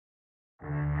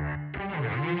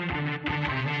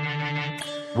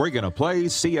We're going to play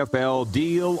CFL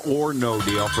Deal or No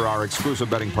Deal for our exclusive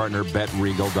betting partner,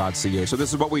 BetRegal.ca. So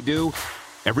this is what we do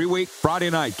every week. Friday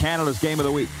night, Canada's Game of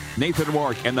the Week. Nathan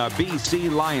Warwick and the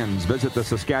BC Lions visit the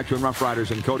Saskatchewan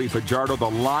Roughriders and Cody Fajardo. The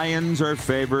Lions are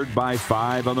favored by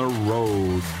 5 on the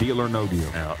road. Deal or no deal?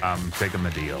 No, I'm taking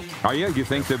the deal. Are you? Do you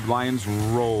think the Lions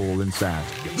roll in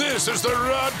Sask? This is the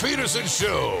Rod Peterson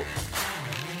Show.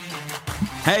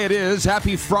 Hey, it is.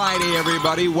 Happy Friday,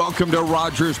 everybody. Welcome to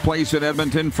Rogers Place in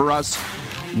Edmonton. For us,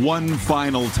 one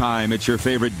final time. It's your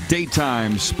favorite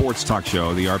daytime sports talk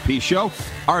show, the RP Show.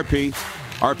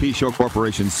 RP Show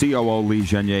Corporation, COO Lee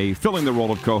Genier, filling the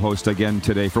role of co-host again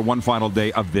today for one final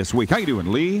day of this week. How you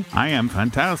doing, Lee? I am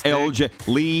fantastic.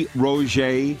 Lee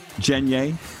Roger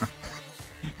Genier.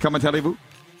 Comment allez-vous?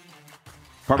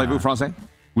 Parlez-vous français?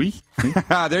 Oui.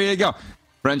 There you go.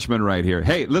 Frenchman right here.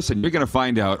 Hey, listen, you're going to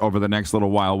find out over the next little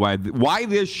while why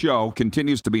this show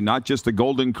continues to be not just the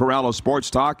Golden Corral of sports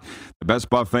talk, the best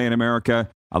buffet in America,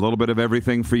 a little bit of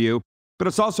everything for you, but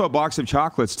it's also a box of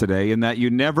chocolates today in that you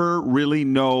never really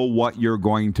know what you're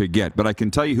going to get. But I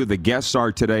can tell you who the guests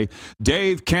are today.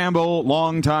 Dave Campbell,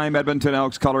 longtime Edmonton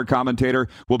Elks color commentator,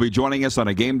 will be joining us on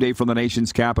a game day from the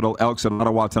nation's capital, Elks in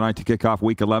Ottawa tonight to kick off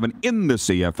Week 11 in the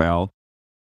CFL.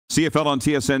 CFL on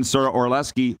TSN, Sarah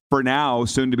Orlesky, for now,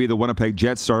 soon to be the Winnipeg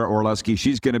Jets, Sarah Orlesky.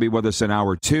 She's going to be with us in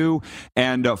hour 2.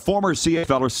 And former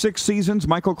CFLer, 6 seasons,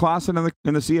 Michael Klassen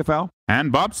in the CFL.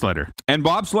 And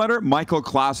bobsledder. Michael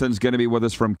Klassen's going to be with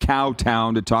us from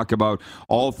Cowtown to talk about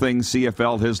all things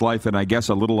CFL, his life, and I guess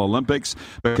a little Olympics.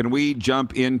 But can we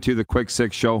jump into the Quick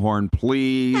Six show horn,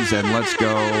 please? And let's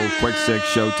go. Quick Six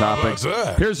show topics.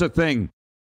 Here's the thing.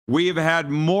 We've had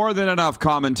more than enough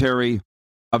commentary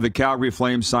of the Calgary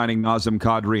Flames signing Nazem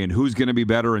Kadri and who's going to be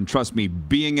better. And trust me,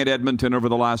 being at Edmonton over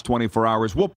the last 24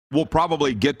 hours, we'll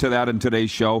probably get to that in today's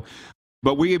show.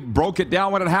 But we broke it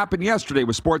down when it happened yesterday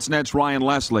with Sportsnet's Ryan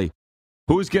Leslie.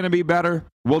 Who's going to be better?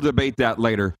 We'll debate that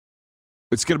later.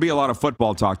 It's going to be a lot of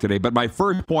football talk today. But my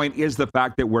first point is the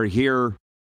fact that we're here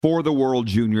for the World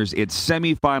Juniors. It's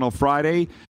semifinal Friday.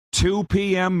 2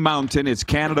 p.m. Mountain, it's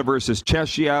Canada versus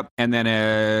Czechia, and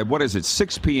then,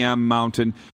 6 p.m.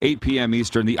 Mountain, 8 p.m.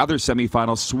 Eastern, the other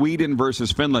semifinal, Sweden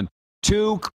versus Finland.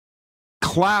 2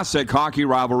 classic hockey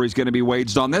rivalries going to be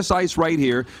waged on this ice right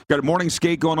here. Got a morning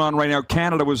skate going on right now.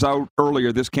 Canada was out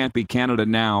earlier. This can't be Canada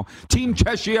now. Team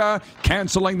Czechia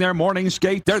canceling their morning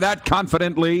skate. They're that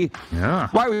confidently. Yeah.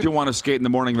 Why would you want to skate in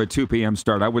the morning of a 2 p.m.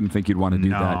 start? I wouldn't think you'd want to do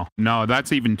that. No,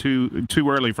 that's even too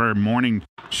early for a morning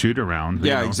shoot-around.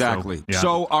 Yeah, exactly.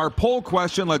 So our poll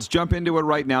question, let's jump into it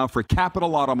right now for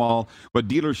Capital Auto Mall, but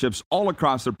dealerships all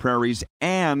across the prairies,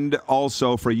 and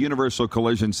also for Universal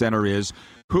Collision Center is,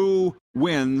 who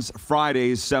wins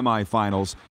Friday's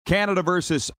semifinals? Canada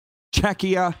versus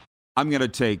Czechia. I'm going to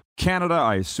take Canada.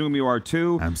 I assume you are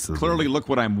too. Absolutely. Clearly, look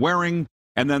what I'm wearing.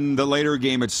 And then the later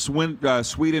game, it's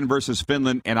Sweden versus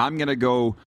Finland. And I'm going to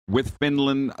go with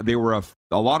Finland. They were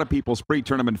a lot of people's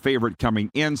pre-tournament favorite coming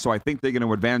in, so I think they're going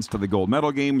to advance to the gold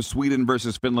medal game. Sweden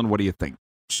versus Finland. What do you think?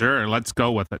 Sure, let's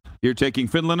go with it. You're taking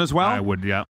Finland as well? I would,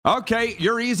 yeah. Okay,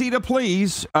 you're easy to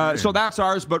please. So that's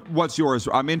ours, but what's yours?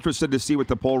 I'm interested to see what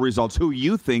the poll results, who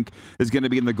you think is going to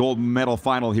be in the gold medal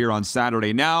final here on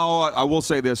Saturday. Now, I will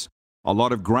say this, a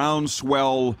lot of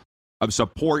groundswell of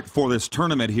support for this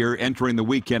tournament here entering the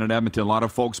weekend in Edmonton. A lot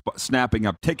of folks snapping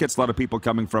up tickets, a lot of people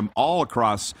coming from all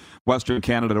across Western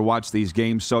Canada to watch these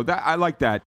games. So that I like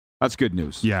that. That's good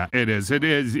news. Yeah, it is.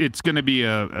 It's going to be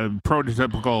a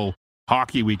prototypical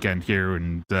hockey weekend here,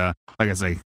 and like I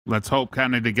say, let's hope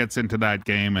Canada gets into that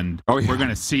game, and we're going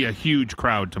to see a huge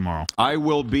crowd tomorrow. I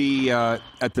will be at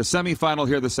the semifinal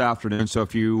here this afternoon, so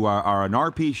if you are an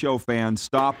RP Show fan,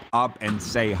 stop up and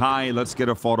say hi. Let's get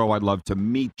a photo. I'd love to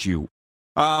meet you.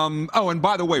 And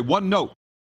by the way, one note.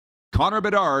 Connor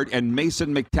Bedard and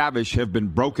Mason McTavish have been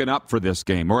broken up for this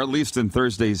game, or at least in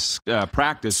Thursday's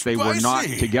practice. They were not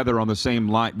together on the same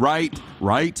line.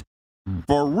 Right.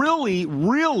 For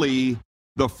really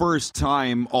the first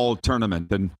time all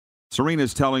tournament. And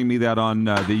Serena's telling me that on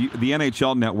the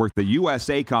NHL network, the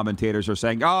USA commentators are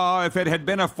saying, if it had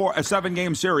been a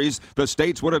 7-game series, the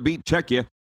States would have beat Czechia.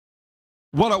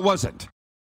 Well, it wasn't.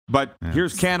 But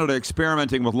here's Canada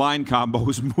experimenting with line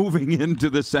combos moving into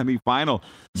the semifinal.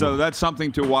 So that's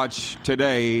something to watch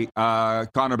today,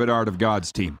 Connor Bedard of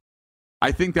God's team.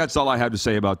 I think that's all I have to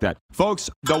say about that. Folks,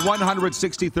 the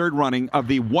 163rd running of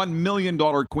the $1 million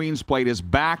Queen's Plate is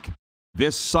back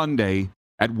this Sunday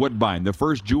at Woodbine. The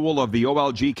first jewel of the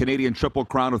OLG Canadian Triple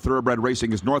Crown of Thoroughbred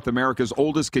Racing is North America's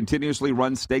oldest continuously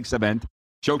run stakes event.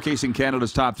 Showcasing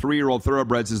Canada's top 3-year-old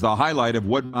thoroughbreds is the highlight of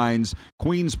Woodbine's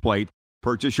Queen's Plate.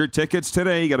 Purchase your tickets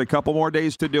today. You got a couple more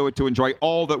days to do it to enjoy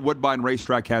all that Woodbine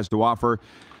Racetrack has to offer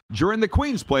during the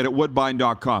Queen's Plate at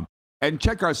woodbine.com. And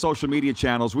check our social media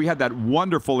channels. We had that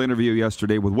wonderful interview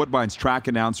yesterday with Woodbine's track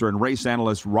announcer and race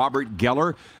analyst Robert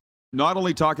Geller. Not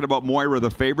only talking about Moira,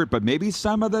 the favorite, but maybe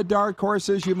some of the dark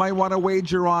horses you might want to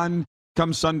wager on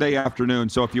come Sunday afternoon.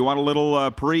 So if you want a little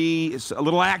a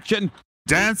little action.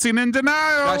 Dancing in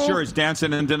Denial. Sure, it's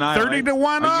Dancing in Denial. 30 to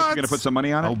 1 odds. Are you going to put some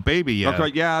money on it? Oh, baby, yeah.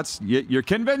 Okay, yeah, you're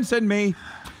convincing me.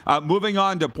 Moving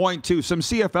on to point 2, some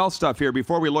CFL stuff here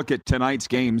before we look at tonight's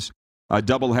games. A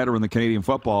doubleheader in the Canadian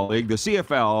Football League. The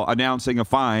CFL announcing a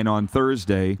fine on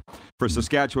Thursday for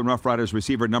Saskatchewan Roughriders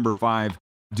receiver number 5,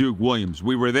 Duke Williams.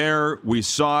 We were there. We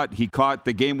saw it. He caught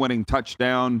the game-winning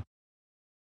touchdown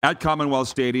at Commonwealth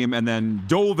Stadium and then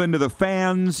dove into the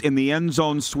fans in the end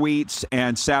zone suites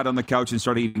and sat on the couch and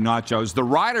started eating nachos. The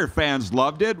Rider fans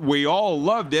loved it. We all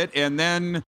loved it. And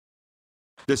then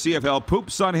the CFL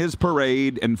poops on his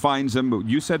parade and fines him.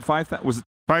 You said 5,000? Was it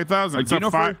 5,000? It's a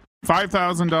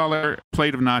 $5,000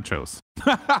 plate of nachos.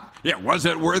 Yeah, was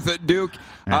it worth it, Duke?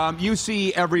 Yeah. You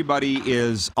see everybody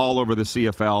is all over the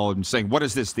CFL and saying, what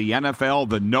is this, the NFL,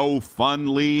 the no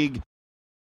fun league?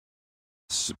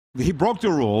 He broke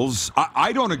the rules.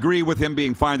 I don't agree with him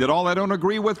being fined at all. I don't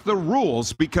agree with the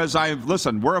rules because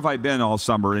where have I been all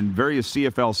summer in various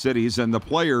CFL cities, and the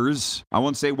players, I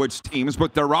won't say which teams,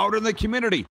 but they're out in the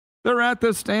community. They're at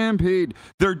the Stampede.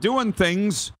 They're doing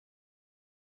things.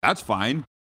 That's fine.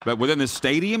 But within the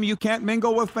stadium, you can't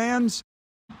mingle with fans?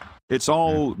 It's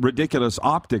all ridiculous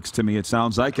optics to me, it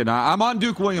sounds like. And I'm on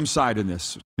Duke Williams' side in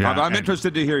this. Yeah, I'm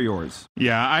interested to hear yours.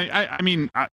 Yeah, I mean,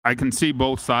 I can see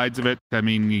both sides of it. I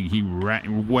mean, he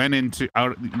went into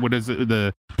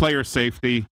the player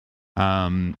safety,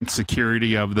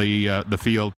 security of the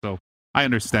field. So I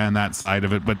understand that side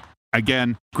of it. But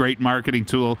again, great marketing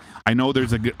tool. I know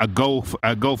there's a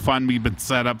GoFundMe been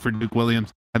set up for Duke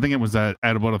Williams. I think it was at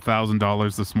about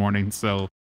 $1,000 this morning. So,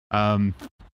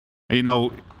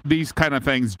 these kind of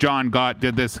things. John Gott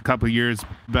did this a couple of years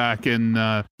back in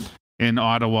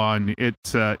Ottawa, and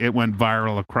it went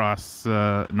viral across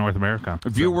North America.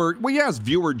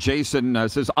 Viewer Jason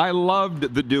says, I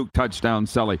loved the Duke touchdown,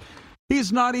 Sully.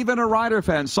 He's not even a Rider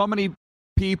fan. So many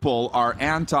people are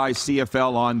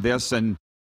anti-CFL on this, and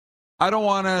I don't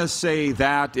want to say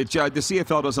that. The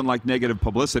CFL doesn't like negative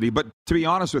publicity, but to be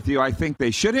honest with you, I think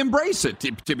they should embrace it.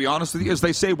 To be honest with you, as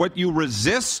they say, what you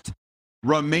resist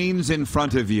remains in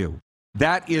front of you.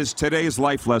 That is today's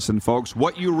life lesson, folks.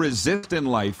 What you resist in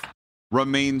life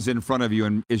remains in front of you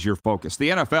and is your focus. The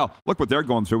NFL, look what they're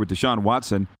going through with Deshaun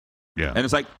Watson. Yeah. And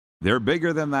it's like, they're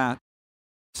bigger than that.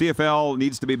 CFL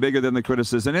needs to be bigger than the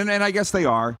criticism, and I guess they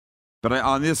are. But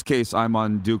on this case, I'm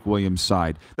on Duke Williams'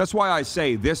 side. That's why I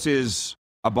say this is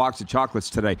a box of chocolates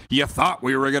today. You thought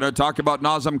we were going to talk about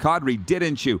Nazem Kadri,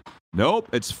 didn't you? Nope,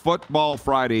 it's Football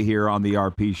Friday here on the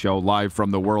RP Show, live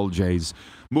from the World Jays.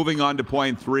 Moving on to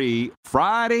point 3,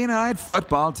 Friday night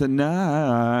football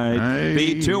tonight. Hey.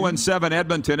 The 2-7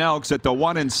 Edmonton Elks at the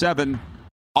 1-7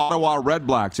 Ottawa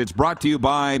REDBLACKS. It's brought to you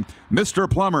by Mr.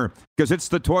 Plumber, because it's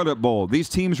the toilet bowl. These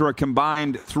teams are a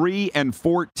combined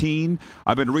 3-14.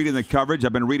 I've been reading the coverage.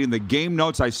 I've been reading the game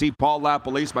notes. I see Paul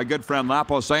Lapalisse, my good friend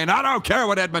Lapo, saying, I don't care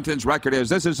what Edmonton's record is.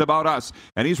 This is about us.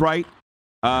 And he's right.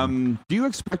 Do you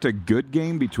expect a good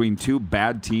game between two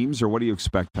bad teams, or what do you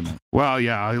expect tonight? Well,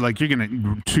 yeah, like you're going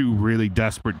to two really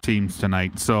desperate teams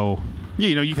tonight. So,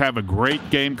 you could have a great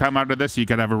game come out of this. You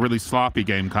could have a really sloppy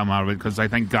game come out of it, because I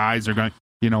think guys are going,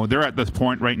 they're at this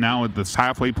point right now, at this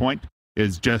halfway point,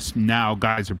 is just now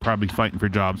guys are probably fighting for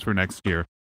jobs for next year.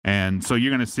 And so you're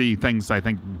going to see things, I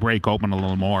think, break open a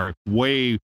little more,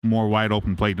 way more wide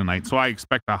open play tonight. So I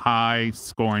expect a high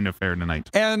scoring affair tonight.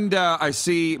 And I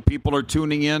see people are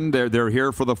tuning in. They're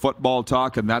here for the football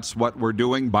talk, and that's what we're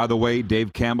doing. By the way,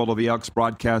 Dave Campbell of the Elks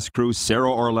broadcast crew,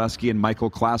 Sarah Orleski and Michael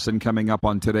Klassen coming up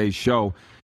on today's show.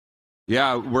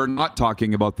 Yeah, we're not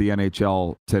talking about the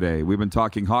NHL today. We've been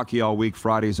talking hockey all week.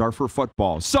 Fridays are for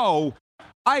football. So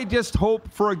I just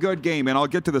hope for a good game, and I'll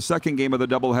get to the second game of the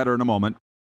doubleheader in a moment.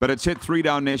 But it's hit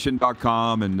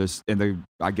 3downnation.com and the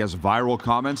viral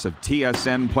comments of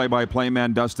TSN play-by-play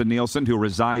man Dustin Nielsen, who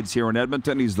resides here in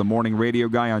Edmonton. He's the morning radio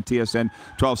guy on TSN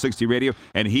 1260 radio.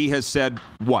 And he has said,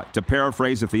 to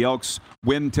paraphrase, if the Elks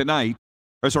lose tonight,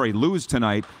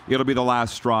 it'll be the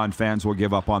last straw and fans will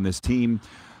give up on this team.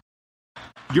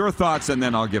 Your thoughts, and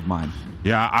then I'll give mine.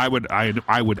 Yeah, I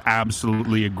would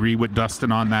absolutely agree with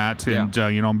Dustin on that.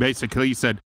 And, basically he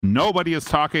said, nobody is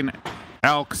talking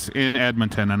Elks in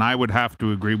Edmonton, and I would have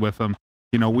to agree with them.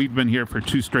 We've been here for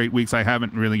 2 straight weeks. I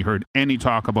haven't really heard any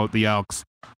talk about the Elks,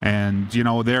 and they're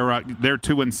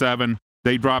 2-7.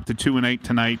 they drop to 2-8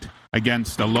 tonight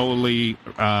against a lowly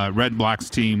REDBLACKS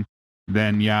team,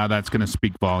 then yeah, that's going to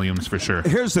speak volumes for sure.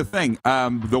 Here's the thing.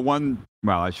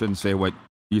 I shouldn't say what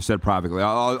you said privately.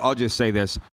 I'll just say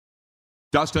this.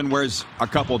 Dustin wears a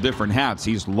couple different hats.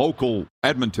 He's local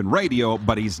Edmonton radio,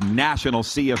 but he's national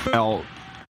CFL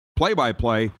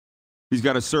play-by-play. He's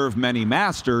got to serve many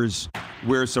masters.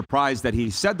 We're surprised that he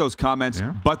said those comments,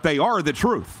 but they are the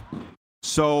truth.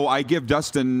 So I give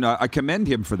Dustin, I commend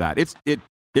him for that.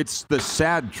 It's the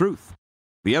sad truth.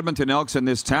 The Edmonton Elks in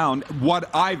this town, what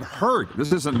I've heard,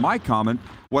 this isn't my comment,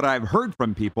 what I've heard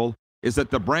from people is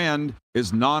that the brand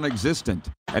is non-existent.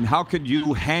 And how could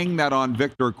you hang that on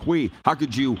Victor Cui? How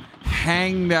could you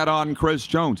hang that on Chris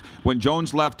Jones? When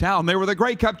Jones left town, they were the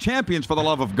Grey Cup champions, for the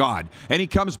love of God. And he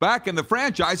comes back and the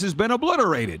franchise has been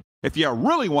obliterated. If you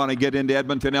really want to get into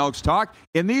Edmonton Elks talk,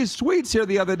 in these suites here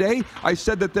the other day, I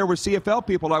said that there were CFL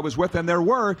people I was with, and there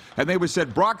were, and they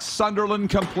said Brock Sunderland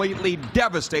completely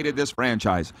devastated this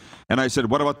franchise. And I said,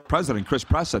 what about the president, Chris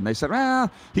Presson? They said,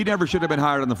 he never should have been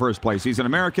hired in the first place. He's an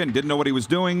American, didn't know what he was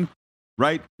doing,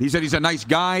 right? He said he's a nice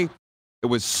guy. It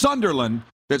was Sunderland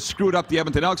that screwed up the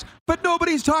Edmonton Elks, but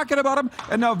nobody's talking about him.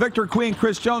 And now Victor Cui and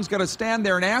Chris Jones got to stand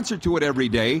there and answer to it every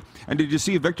day. And did you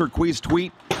see Victor Cui's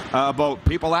tweet about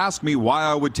people ask me why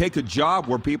I would take a job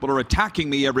where people are attacking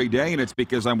me every day, and it's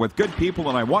because I'm with good people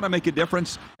and I want to make a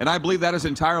difference, and I believe that is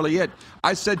entirely it.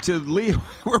 I said to Lee,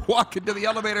 we're walking to the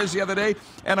elevators the other day,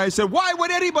 and I said, why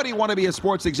would anybody want to be a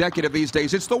sports executive these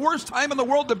days? It's the worst time in the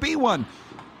world to be one.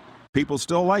 People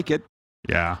still like it.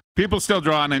 Yeah, people still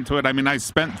drawn into it. I mean, I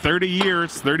spent 30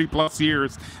 plus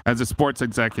years as a sports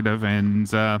executive, and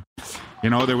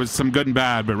there was some good and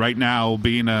bad. But right now,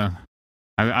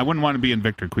 I wouldn't want to be in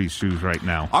Victor Cui's shoes right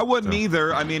now. I wouldn't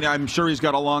either. I mean, I'm sure he's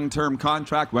got a long-term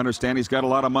contract. We understand he's got a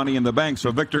lot of money in the bank,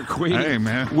 so Victor Cui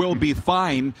will be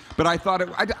fine. But I thought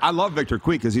I love Victor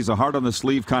Cui because he's a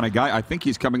heart-on-the-sleeve kind of guy. I think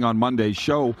he's coming on Monday's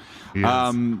show.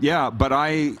 But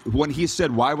when he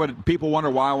said, why would people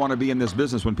wonder why I want to be in this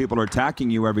business when people are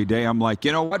attacking you every day, I'm like,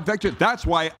 you know what, Victor, that's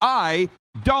why I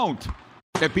don't.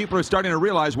 If people are starting to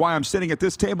realize why I'm sitting at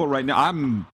this table right now,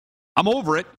 I'm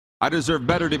over it. I deserve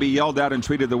better to be yelled at and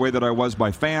treated the way that I was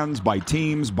by fans, by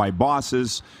teams, by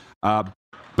bosses. But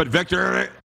Victor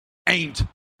ain't.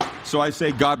 So I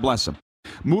say God bless him.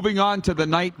 Moving on to the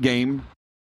night game.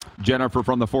 Jennifer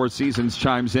from the Four Seasons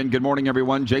chimes in. Good morning,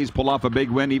 everyone. Jays pull off a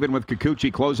big win, even with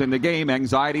Kikuchi closing the game.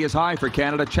 Anxiety is high for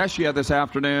Canada Cheshire this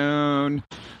afternoon.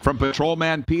 From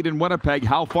Patrolman Pete in Winnipeg,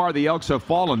 how far the Elks have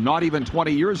fallen. Not even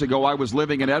 20 years ago, I was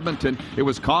living in Edmonton. It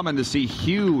was common to see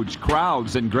huge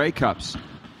crowds in Grey Cups.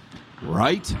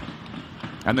 Right?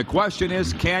 And the question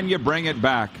is, can you bring it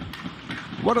back?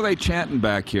 What are they chanting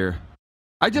back here?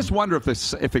 I just wonder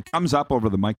if it comes up over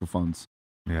the microphones.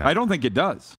 Yeah. I don't think it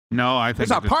does. No, I think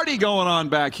there's a party going on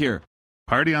back here.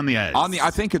 Party on the edge.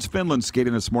 I think it's Finland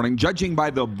skating this morning, judging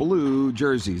by the blue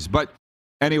jerseys. But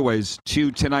anyways,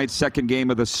 to tonight's second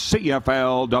game of the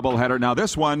CFL doubleheader. Now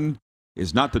this one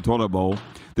is not the Toilet Bowl.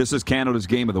 This is Canada's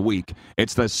game of the week.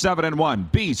 It's the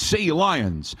 7-1 BC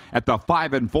Lions at the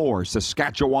 5-4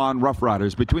 Saskatchewan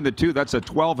Roughriders. Between the two, that's a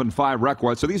 12-5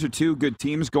 record. So these are two good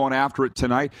teams going after it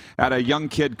tonight. I had a young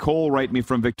kid, Cole, write me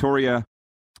from Victoria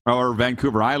or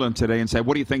Vancouver Island today and said,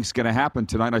 what do you think is going to happen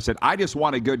tonight? I said, I just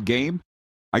want a good game.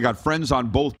 I got friends on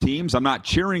both teams. I'm not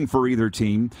cheering for either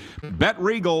team. Bet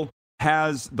Regal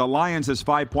has the Lions as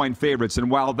 5-point favorites. And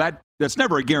while that's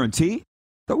never a guarantee,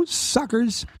 those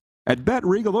suckers at Bet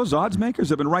Regal, those odds makers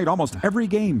have been right almost every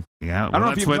game. Yeah, I don't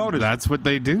know if you've noticed. That's what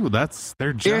they do. That's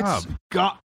their job. It's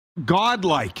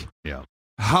godlike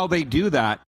how they do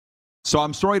that. So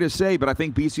I'm sorry to say, but I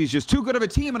think BC is just too good of a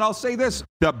team. And I'll say this,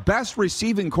 the best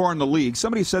receiving core in the league.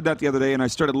 Somebody said that the other day, and I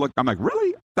started to look. I'm like,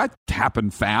 really? That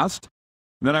happened fast?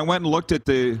 And then I went and looked at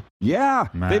they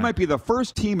might be the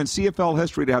first team in CFL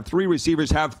history to have three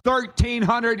receivers have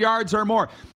 1,300 yards or more.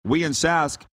 We in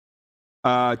Sask,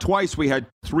 twice we had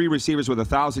three receivers with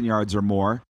 1,000 yards or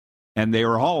more, and they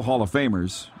were all Hall of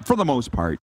Famers for the most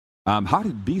part. How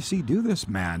did BC do this,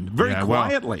 man? Very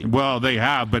quietly. Well, they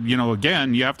have, but,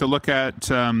 again, you have to look at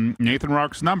Nathan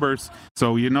Rourke's numbers.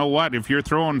 So, you know what? If you're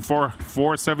throwing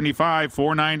 475,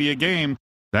 490 a game,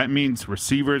 that means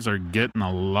receivers are getting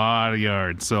a lot of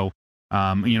yards. So,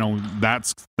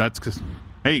 that's because,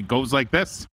 hey, it goes like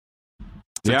this.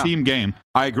 It's a team game.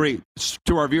 I agree.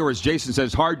 To our viewers, Jason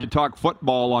says, hard to talk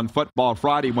football on Football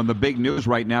Friday when the big news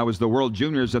right now is the World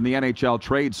Juniors and the NHL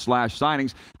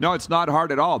trades/signings. No, it's not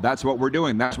hard at all. That's what we're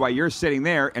doing. That's why you're sitting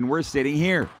there and we're sitting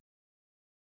here.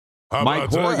 Mike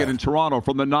Horgan in Toronto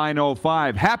from the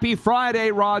 905. Happy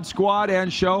Friday, Rod Squad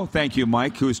and show. Thank you,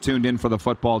 Mike, who's tuned in for the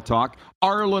football talk.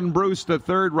 Arlen Bruce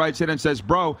III writes in and says,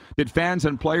 bro, did fans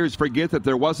and players forget that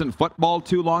there wasn't football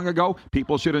too long ago?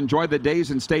 People should enjoy the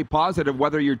days and stay positive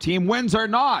whether your team wins or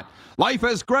not. Life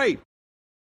is great.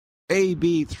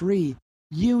 AB3,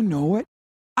 you know it.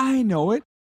 I know it.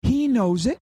 He knows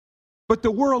it. But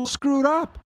the world screwed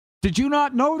up. Did you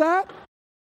not know that?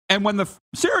 And when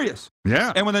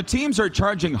And when the teams are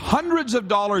charging hundreds of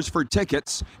dollars for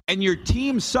tickets and your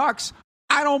team sucks,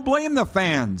 I don't blame the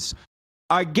fans.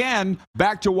 Again,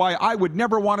 back to why I would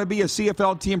never want to be a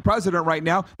CFL team president right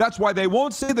now. That's why they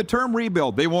won't say the term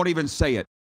rebuild. They won't even say it.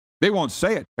 They won't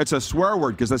say it. It's a swear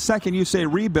word because the second you say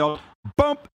rebuild,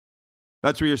 bump,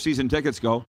 that's where your season tickets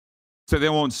go. So they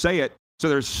won't say it. So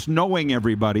they're snowing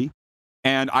everybody.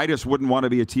 And I just wouldn't want to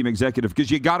be a team executive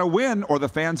because you got to win or the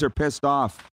fans are pissed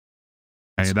off.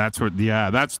 Hey, that's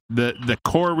the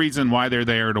core reason why they're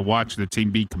there, to watch the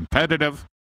team be competitive,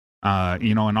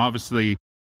 and obviously,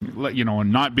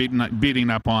 and not beating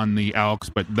up on the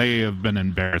Elks, but they have been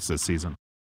embarrassed this season.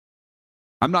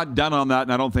 I'm not done on that,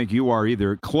 and I don't think you are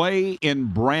either. Clay in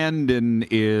Brandon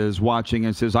is watching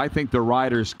and says, I think the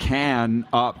Riders can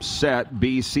upset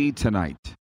BC tonight.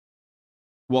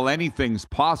 Well, anything's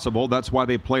possible. That's why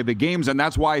they play the games, and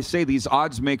that's why I say these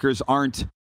odds makers aren't.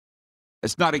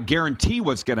 It's not a guarantee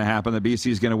what's going to happen. The BC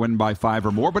is going to win by 5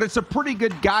 or more, but it's a pretty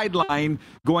good guideline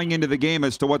going into the game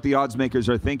as to what the odds makers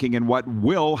are thinking and what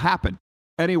will happen.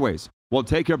 Anyways, we'll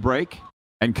take a break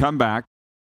and come back.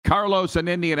 Carlos in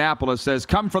Indianapolis says,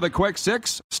 come for the quick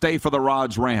six, stay for the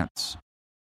Rod's rants.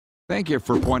 Thank you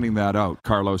for pointing that out,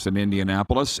 Carlos in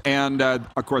Indianapolis. And,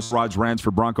 of course, Rod's rants for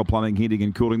Bronco Plumbing, Heating,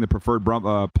 and Cooling, the preferred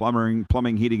plumbing,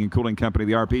 heating, and cooling company,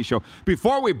 the RP Show.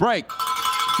 Before we break,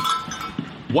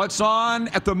 what's on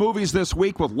at the movies this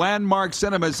week with Landmark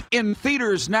Cinemas in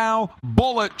theaters now?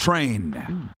 Bullet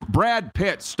Train. Brad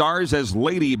Pitt stars as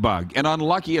Ladybug, an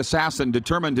unlucky assassin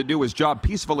determined to do his job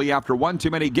peacefully after one too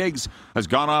many gigs has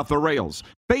gone off the rails.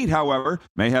 Fate, however,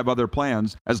 may have other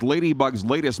plans, as Ladybug's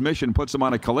latest mission puts him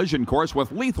on a collision course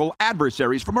with lethal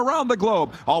adversaries from around the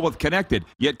globe, all with connected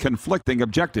yet conflicting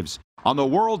objectives. On the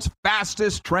world's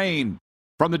fastest train.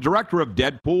 From the director of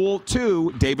Deadpool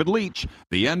 2, David Leitch,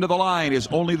 the end of the line is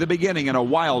only the beginning in a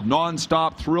wild,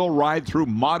 non-stop thrill ride through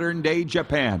modern-day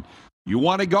Japan. You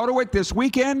want to go to it this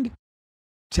weekend?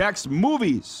 Text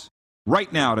MOVIES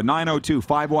right now to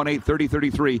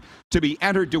 902-518-3033 to be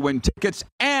entered to win tickets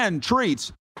and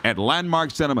treats at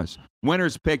Landmark Cinemas.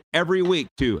 Winners picked every week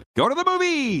to go to the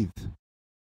movies.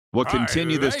 We'll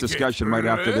continue this discussion right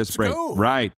after this break. Go.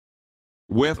 Right.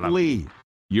 With Lee.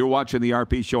 You're watching the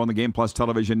RP Show on the Game Plus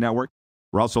Television Network.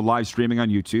 We're also live streaming on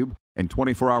YouTube and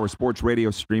 24-hour sports radio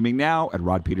streaming now at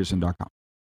rodpeterson.com.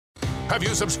 Have you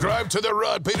subscribed to the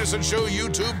Rod Peterson Show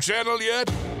YouTube channel yet?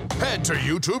 Head to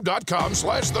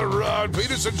youtube.com/The Rod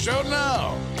Peterson Show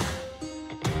now.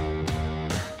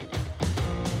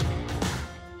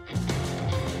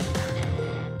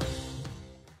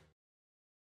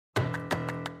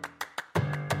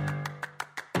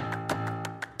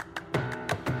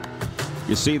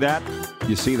 You see that?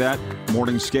 You see that?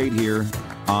 Morning skate here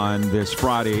on this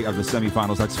Friday of the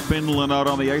semifinals. That's Finland out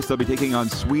on the ice. They'll be taking on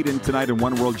Sweden tonight in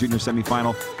One World Junior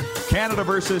semifinal. Canada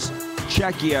versus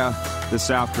Czechia this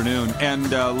afternoon. And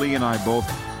Lee and I both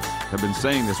have been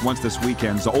saying this. Once this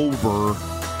weekend's over,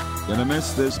 gonna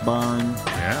miss this barn.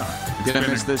 Yeah. Gonna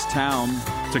miss this town.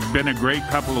 It's been a great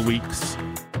couple of weeks.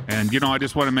 And, I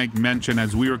just want to make mention,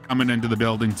 as we were coming into the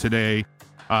building today,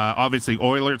 obviously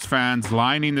Oilers fans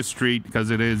lining the street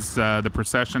because it is the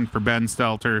procession for Ben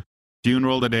Stelter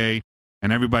funeral today,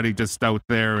 and everybody just out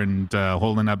there and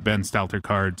holding up Ben Stelter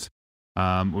cards.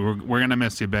 We're gonna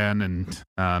miss you, Ben, and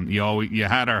you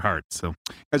had our hearts. So,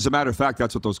 as a matter of fact,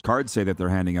 that's what those cards say that they're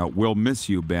handing out. We'll miss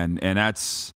you, Ben, and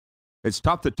it's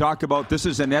tough to talk about. This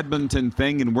is an Edmonton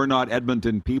thing, and we're not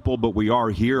Edmonton people, but we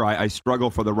are here. I struggle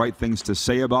for the right things to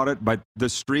say about it, but the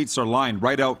streets are lined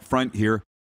right out front here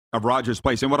of Rogers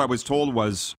Place. And what I was told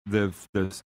was the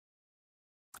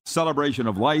celebration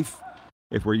of life,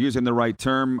 if we're using the right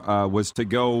term, was to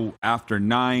go after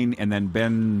 9, and then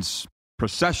Ben's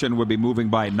procession would be moving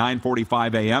by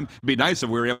 9:45 a.m. It'd be nice if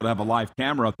we were able to have a live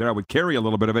camera up there. I would carry a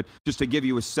little bit of it just to give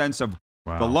you a sense of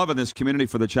the love in this community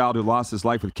for the child who lost his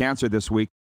life with cancer this week.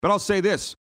 But I'll say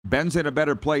this, Ben's in a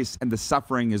better place, and the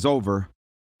suffering is over,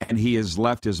 and he has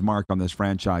left his mark on this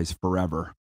franchise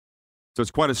forever. So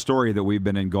it's quite a story that we've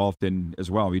been engulfed in as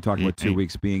well. We talked about 2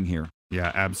 weeks being here. Yeah,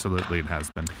 absolutely, it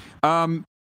has been.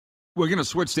 We're going to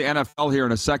switch to NFL here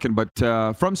in a second, but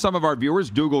from some of our viewers,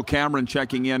 Dougal Cameron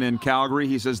checking in Calgary,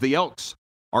 he says the Elks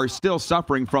are still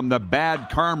suffering from the bad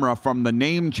karma from the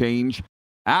name change.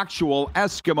 Actual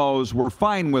Eskimos were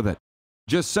fine with it.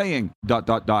 Just saying, ...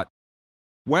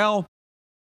 Well,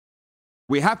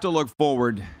 we have to look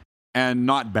forward and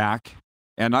not back.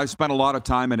 And I've spent a lot of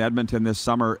time in Edmonton this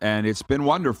summer, and it's been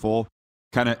wonderful,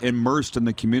 kind of immersed in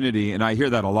the community, and I hear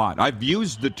that a lot. I've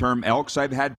used the term Elks.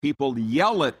 I've had people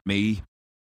yell at me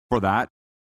for that.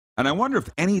 And I wonder if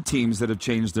any teams that have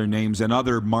changed their names in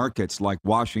other markets like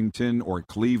Washington or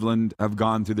Cleveland have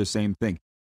gone through the same thing.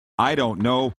 I don't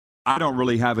know. I don't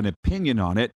really have an opinion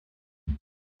on it.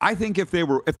 I think if they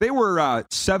were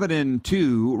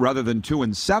 7-2 rather than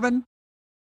 2-7,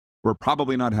 we're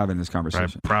probably not having this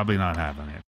conversation. Probably not having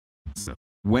it. So.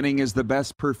 Winning is the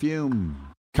best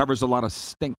perfume. Covers a lot of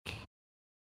stink.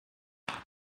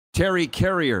 Terry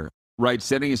Carrier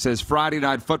writes in, he says, Friday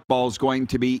Night Football is going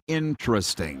to be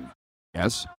interesting.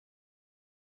 Yes.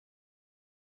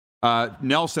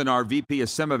 Nelson, our VP of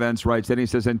Sim Events, writes in, he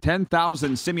says, in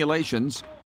 10,000 simulations,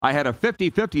 I had a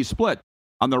 50-50 split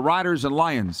on the Riders and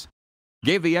Lions.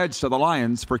 Gave the edge to the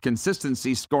Lions for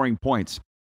consistency scoring points.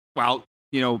 Well,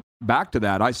 back to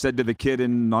that, I said to the kid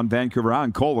on Vancouver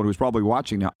Island, Colwood, who's probably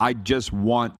watching now, I just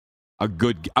want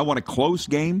I want a close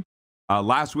game.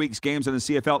 Last week's games in the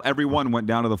CFL, everyone went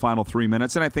down to the final 3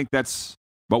 minutes, and I think that's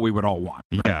what we would all want.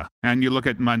 Right? Yeah, and you look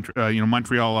at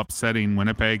Montreal upsetting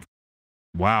Winnipeg.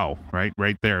 Wow,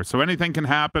 right there. So anything can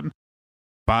happen,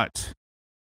 but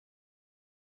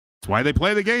that's why they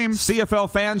play the games.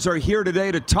 CFL fans are here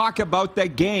today to talk about the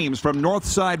games. From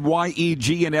Northside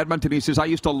YEG in Edmonton, he says, I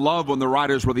used to love when the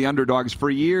Riders were the underdogs for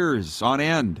years on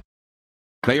end.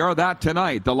 They are that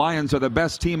tonight. The Lions are the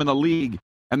best team in the league,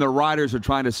 and the Riders are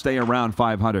trying to stay around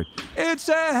 500. It's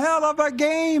a hell of a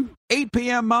game. 8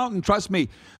 p.m. Mountain, trust me.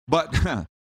 But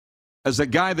as a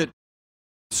guy that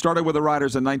started with the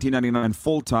Riders in 1999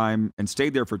 full-time and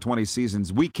stayed there for 20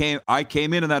 seasons, I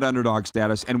came in that underdog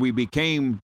status, and we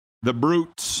became the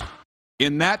brutes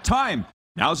in that time.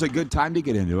 Now's a good time to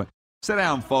get into it. Sit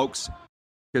down, folks,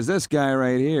 because this guy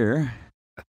right here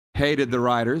hated the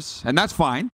Riders, and that's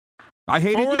fine. I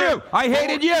hated you. I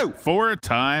hated you. For a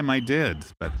time, I did.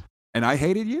 And I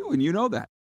hated you, and you know that.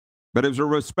 But it was a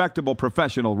respectable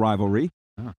professional rivalry.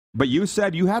 Oh. But you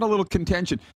said you had a little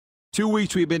contention. 2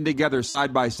 weeks we've been together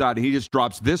side by side, and he just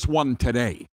drops this one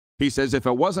today. He says if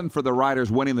it wasn't for the Riders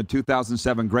winning the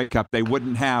 2007 Grey Cup, they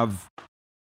wouldn't have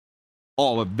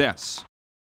all of this.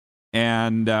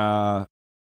 And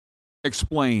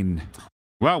explain.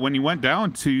 Well, when you went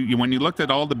down when you looked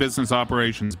at all the business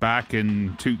operations back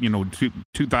in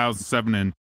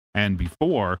 2007 and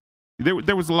before,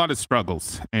 there was a lot of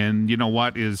struggles. And you know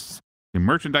what is the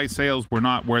merchandise sales were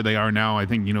not where they are now. I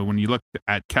think, when you look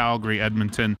at Calgary,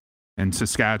 Edmonton, and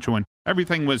Saskatchewan,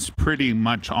 everything was pretty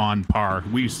much on par.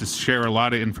 We used to share a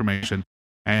lot of information.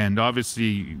 And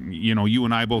obviously, you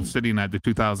and I both sitting at the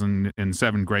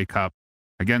 2007 Grey Cup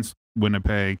against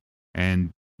Winnipeg,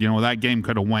 and that game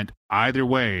could have went either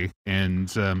way, and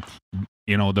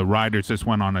the Riders just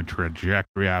went on a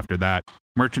trajectory after that.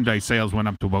 Merchandise sales went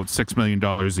up to about $6 million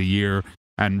a year,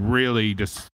 and really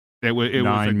just it was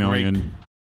 $9 million. Great,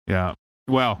 yeah.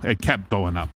 Well, it kept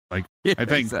going up. I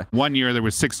think one year there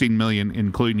was $16 million,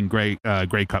 including Grey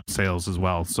Cup sales as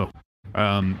well. So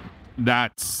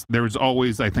there was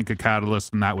always, I think, a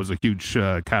catalyst, and that was a huge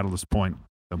catalyst point.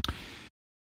 So.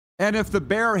 And if the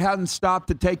bear hadn't stopped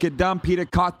to take a dump, he'd have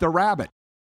caught the rabbit.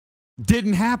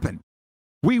 Didn't happen.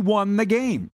 We won the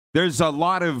game. There's a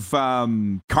lot of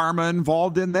karma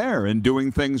involved in there and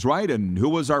doing things right. And who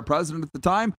was our president at the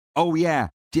time? Oh, yeah,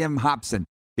 Jim Hobson.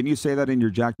 Can you say that in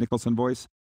your Jack Nicholson voice?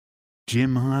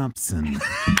 Jim Hobson.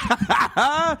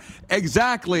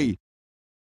 Exactly.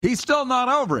 He's still not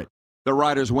over it. The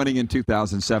Riders winning in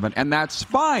 2007, and that's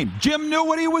fine. Jim knew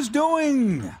what he was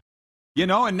doing.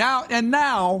 And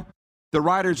now the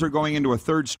Riders are going into a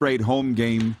third straight home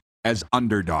game as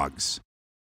underdogs.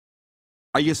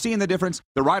 Are you seeing the difference?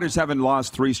 The Riders haven't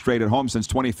lost 3 straight at home since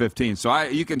 2015. So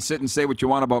you can sit and say what you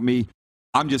want about me.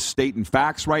 I'm just stating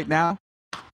facts right now.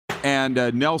 And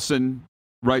Nelson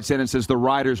writes in and says the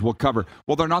Riders will cover.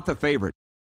 Well, they're not the favorite.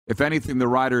 If anything, the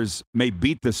Riders may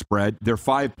beat the spread. They're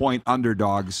 5-point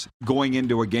underdogs going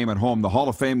into a game at home, the Hall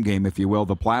of Fame game, if you will,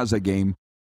 the Plaza game.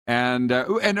 And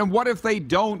what if they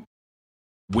don't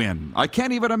win? I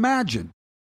can't even imagine.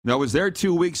 I was there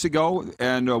 2 weeks ago,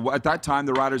 and at that time,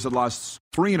 the Riders had lost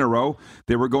 3 in a row.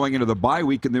 They were going into the bye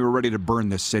week, and they were ready to burn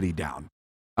this city down.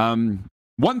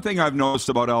 One thing I've noticed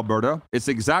about Alberta, it's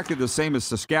exactly the same as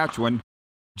Saskatchewan,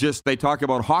 just they talk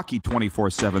about hockey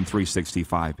 24/7,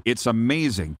 365. It's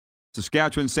amazing.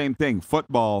 Saskatchewan, same thing.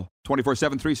 Football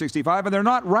 24/7, 365, and they're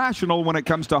not rational when it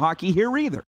comes to hockey here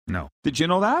either. No. Did you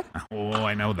know that? Oh,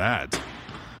 I know that.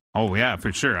 Oh, yeah,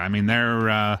 for sure. I mean, they're,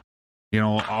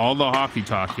 all the hockey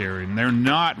talk here, and they're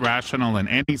not rational in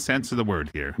any sense of the word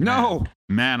here. No.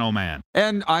 Man, oh, man.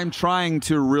 And I'm trying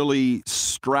to really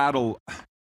straddle,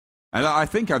 and I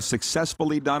think I've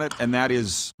successfully done it, and that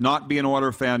is not be an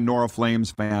Oilers fan nor a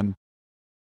Flames fan.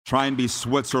 Try and be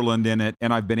Switzerland in it,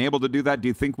 and I've been able to do that. Do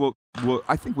you think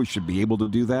I think we should be able to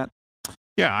do that?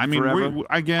 Yeah, I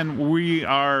mean, we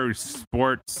are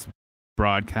sports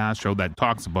broadcast show that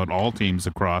talks about all teams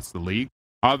across the league.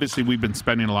 Obviously, we've been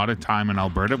spending a lot of time in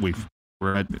Alberta.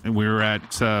 We're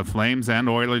at Flames and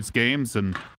Oilers games,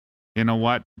 and you know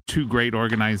what? Two great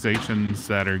organizations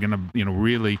that are going to,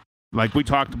 really, like we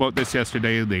talked about this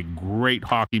yesterday, the great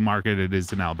hockey market it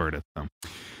is in Alberta. So.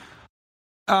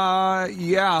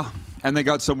 Yeah, and they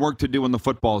got some work to do on the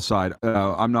football side.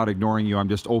 I'm not ignoring you. I'm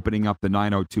just opening up the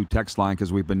 902 text line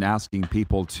because we've been asking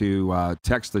people to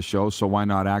text the show, so why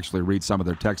not actually read some of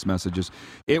their text messages?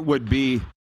 It would be,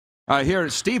 here,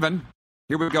 Stephen.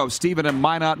 Here we go. Stephen in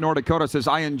Minot, North Dakota says,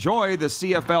 I enjoy the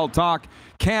CFL talk.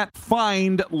 Can't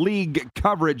find league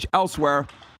coverage elsewhere.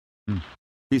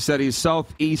 He said he's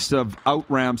southeast of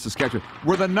Outram, Saskatchewan.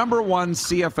 We're the #1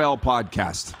 CFL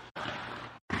podcast.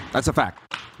 That's a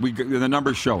fact. The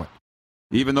numbers show it.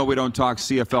 Even though we don't talk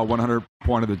CFL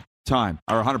 100% of the time,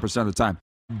 or 100% of the time.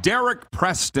 Derek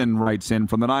Preston writes in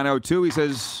from the 902. He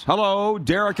says, hello,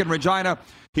 Derek in Regina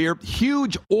here.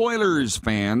 Huge Oilers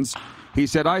fans. He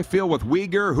said, I feel with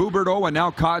Uyghur, Huberto, and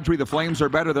now Kadri, the Flames are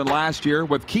better than last year.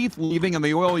 With Keith leaving and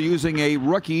the Oil using a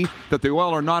rookie, that the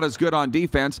Oil are not as good on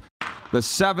defense. The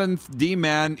 7th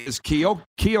D-man is Keo.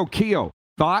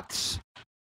 Thoughts?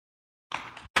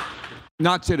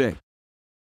 Not today,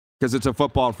 because it's a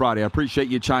football Friday. I appreciate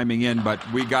you chiming in, but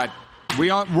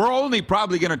we're only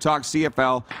probably going to talk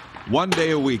CFL one day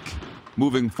a week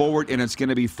moving forward, and it's going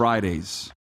to be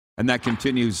Fridays. And that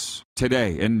continues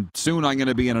today. And soon I'm going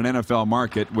to be in an NFL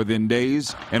market within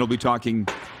days, and we'll be talking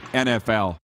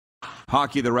NFL.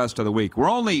 Hockey the rest of the week. We're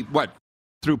only,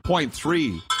 through point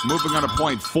 3, moving on to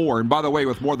point 4. And by the way,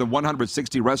 with more than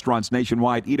 160 restaurants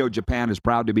nationwide, Ito Japan is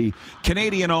proud to be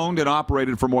Canadian-owned and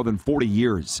operated for more than 40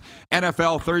 years.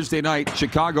 NFL Thursday night,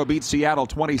 Chicago beats Seattle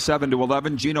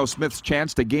 27-11. Geno Smith's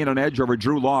chance to gain an edge over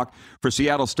Drew Lock for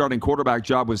Seattle's starting quarterback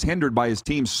job was hindered by his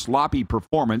team's sloppy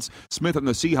performance. Smith and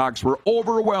the Seahawks were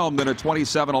overwhelmed in a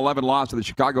 27-11 loss to the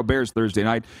Chicago Bears Thursday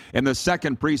night in the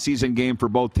second preseason game for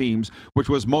both teams, which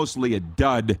was mostly a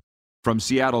dud. From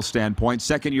Seattle's standpoint,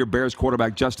 second-year Bears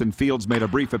quarterback Justin Fields made a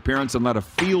brief appearance and led a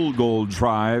field goal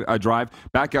drive.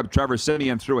 Backup Trevor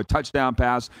Siemian threw a touchdown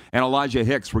pass, and Elijah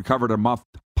Hicks recovered a muffed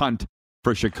punt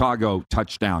for Chicago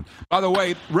touchdown. By the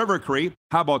way, River Cree,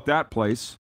 how about that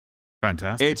place?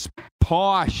 Fantastic. It's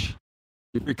posh.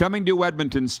 If you're coming to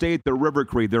Edmonton, stay at the River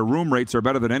Cree. Their room rates are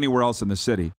better than anywhere else in the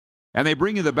city. And they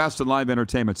bring you the best in live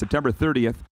entertainment. September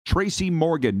 30th, Tracy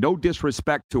Morgan, No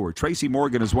Disrespect Tour. Tracy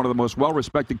Morgan is one of the most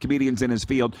well-respected comedians in his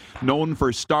field, known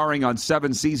for starring on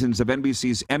 7 seasons of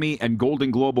NBC's Emmy and Golden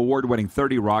Globe Award-winning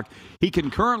 30 Rock. He can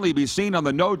currently be seen on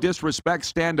the No Disrespect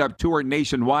stand-up tour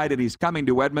nationwide, and he's coming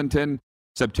to Edmonton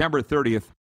September 30th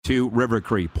to River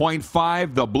Cree. Point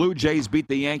 5, the Blue Jays beat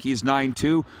the Yankees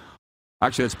 9-2.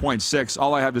 Actually, that's point 6.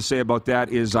 All I have to say about that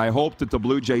is I hope that the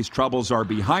Blue Jays' troubles are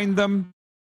behind them.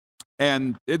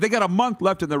 And they got a month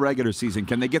left in the regular season.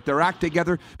 Can they get their act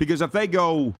together? Because if they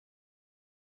go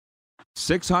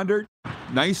 600,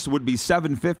 nice would be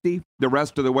 750. The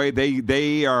rest of the way,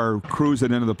 they are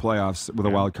cruising into the playoffs with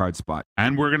a wild card spot.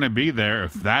 And we're going to be there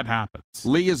if that happens.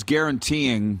 Lee is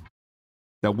guaranteeing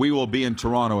that we will be in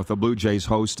Toronto if the Blue Jays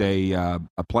host a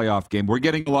playoff game. We're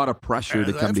getting a lot of pressure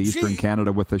to come to Eastern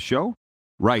Canada with the show.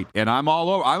 Right. And I'm all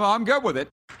over. I'm good with it.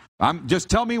 Just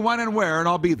tell me when and where, and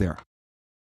I'll be there.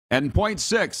 And point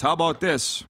 6, how about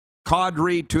this?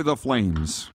 Kadri to the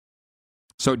Flames.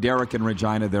 So Derek and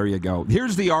Regina, there you go.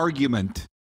 Here's the argument.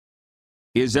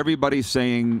 Is everybody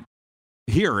saying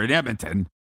here in Edmonton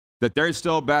that they're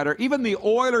still better? Even the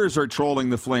Oilers are trolling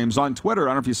the Flames on Twitter.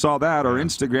 I don't know if you saw that, or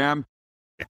Instagram.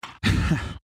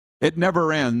 It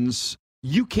never ends.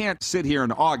 You can't sit here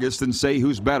in August and say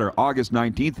who's better. August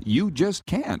 19th, you just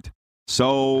can't.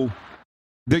 So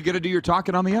they're going to do your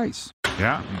talking on the ice.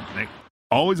 Yeah.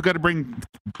 Always got to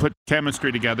put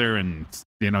chemistry together, and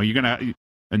you're gonna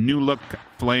a new look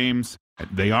Flames.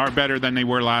 They are better than they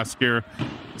were last year,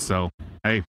 so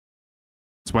hey,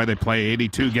 that's why they play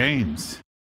 82 games.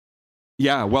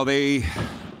 Yeah, well, they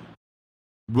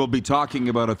will be talking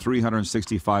about a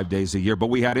 365 days a year, but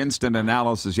we had instant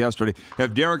analysis yesterday.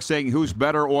 Have Derek saying who's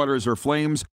better, Oilers or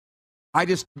Flames?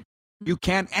 You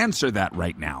can't answer that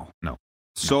right now. No.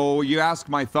 So you ask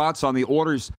my thoughts on the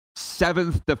Oilers.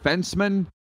 7th defenseman.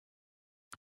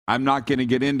 I'm not going to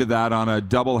get into that on a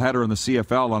doubleheader in the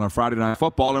CFL on a Friday Night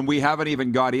Football, and we haven't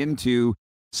even got into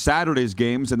Saturday's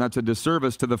games, and that's a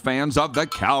disservice to the fans of the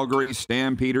Calgary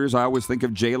Stampeders. I always think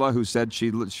of Jayla, who said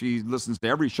she listens to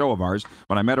every show of ours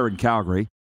when I met her in Calgary.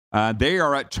 They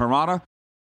are at Toronto.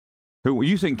 Who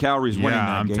you think Calgary's winning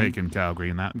that game? Yeah, I'm taking Calgary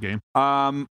in that game.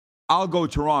 I'll go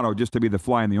Toronto just to be the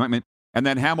fly in the ointment. And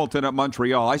then Hamilton at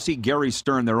Montreal. I see Gary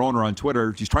Stern, their owner, on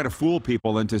Twitter. He's trying to fool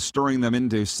people into stirring them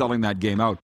into selling that game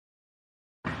out.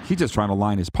 He's just trying to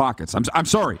line his pockets. I'm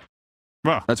sorry.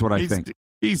 Well, that's what I think.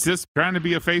 He's just trying to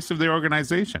be a face of the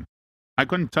organization. I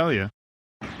couldn't tell you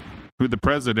who the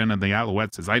president of the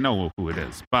Alouettes is. I know who it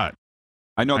is, but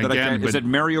I know that is it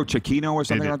Mario Cecchino or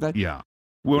something like that? Yeah.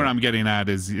 What I'm getting at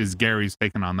is Gary's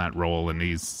taking on that role, and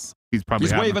he's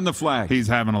probably waving the flag. He's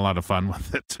having a lot of fun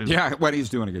with it too. Yeah, well, he's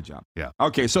doing a good job. Yeah.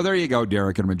 Okay, so there you go,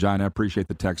 Derek and Regina. I appreciate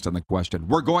the text on the question.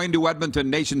 We're going to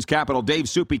Edmonton, nation's capital. Dave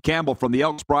Soupy Campbell from the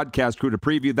Elks broadcast crew to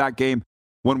preview that game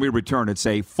when we return. It's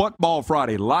a Football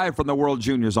Friday live from the World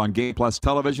Juniors on Game Plus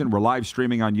Television. We're live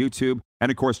streaming on YouTube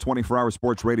and, of course, 24-hour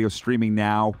sports radio streaming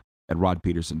now at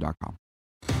rodpeterson.com.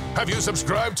 Have you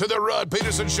subscribed to the Rod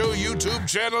Peterson Show YouTube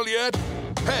channel yet?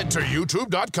 Head to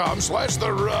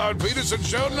youtube.com/The Rod Peterson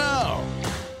Show now.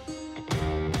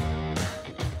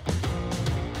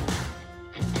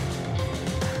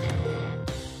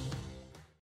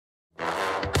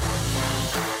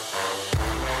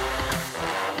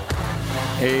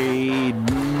 A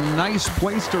nice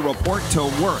place to report to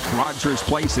work. Rogers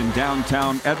Place in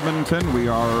downtown Edmonton. We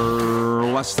are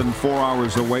less than 4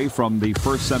 hours away from the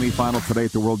first semifinal today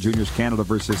at the World Juniors, Canada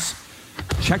versus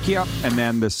Czechia, and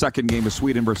then the second game is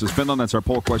Sweden versus Finland. That's our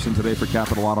poll question today for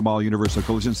Capital Automall Universal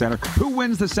Collision Center. Who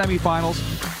wins the semifinals?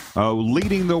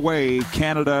 Leading the way,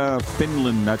 Canada,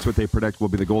 Finland. That's what they predict will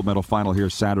be the gold medal final here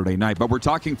Saturday night. But we're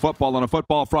talking football on a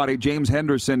Football Friday. James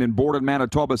Henderson in Borden,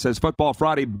 Manitoba says Football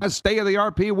Friday, best day of the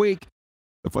RP week.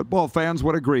 The football fans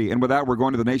would agree. And with that, we're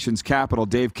going to the nation's capital.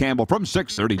 Dave Campbell from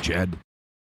 630 CHED.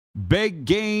 Big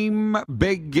game,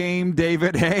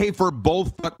 David. Hey, for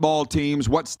both football teams,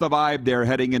 what's the vibe there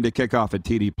heading into kickoff at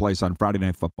TD Place on Friday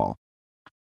Night Football?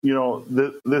 You know,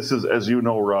 this is, as you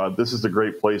know, Rod, this is a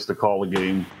great place to call a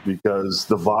game because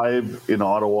the vibe in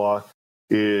Ottawa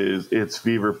it's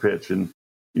fever pitch. And,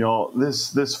 you know,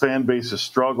 this fan base has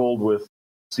struggled with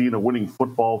seeing a winning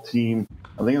football team.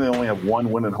 I think they only have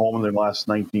one win at home in their last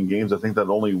 19 games. I think that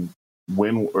only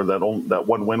win, or that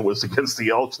one win was against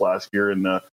the Elks last year in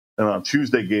a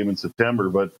Tuesday game in September.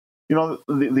 But, you know,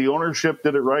 the ownership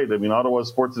did it right. I mean, Ottawa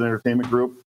Sports and Entertainment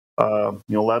Group,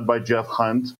 led by Jeff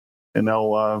Hunt, and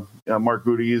now Mark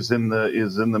Goody is in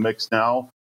the mix now.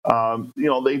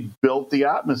 They built the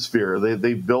atmosphere.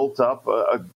 They built up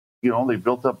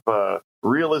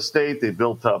real estate. They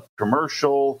built up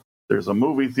commercial. There's a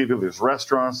movie theater. There's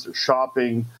restaurants. There's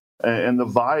shopping, and the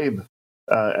vibe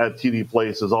at TD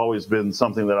Place has always been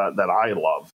something that I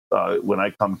love when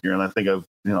I come here. And I think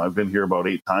I've been here about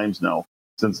 8 times now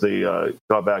since they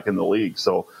got back in the league.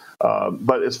 So,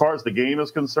 but as far as the game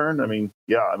is concerned,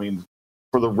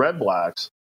 for the REDBLACKS,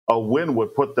 a win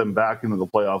would put them back into the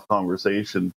playoff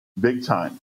conversation big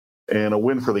time. And a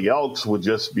win for the Elks would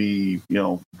just be,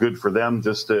 good for them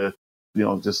just to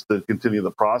continue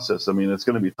the process. I mean, it's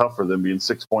going to be tough for them being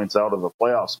 6 points out of the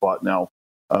playoff spot now,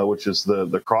 which is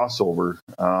the crossover.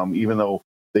 Even though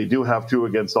they do have 2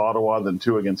 against Ottawa, then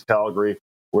 2 against Calgary,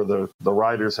 where the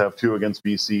Riders have 2 against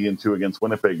BC and 2 against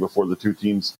Winnipeg before the 2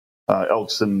 teams,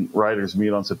 Elks and Riders,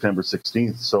 meet on September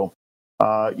 16th. So,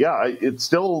 it's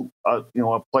still a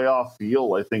playoff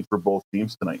feel, I think, for both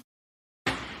teams tonight.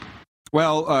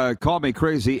 Well, call me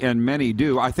crazy, and many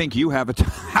do. I think you have a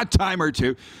time or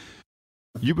two.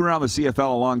 You've been around the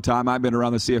CFL a long time. I've been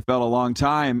around the CFL a long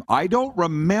time. I don't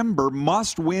remember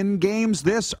must-win games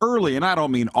this early, and I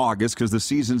don't mean August because the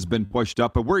season's been pushed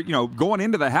up, but we're going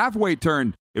into the halfway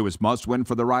turn. It was must-win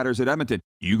for the Riders at Edmonton.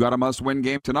 You got a must-win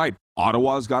game tonight.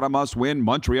 Ottawa's got a must-win.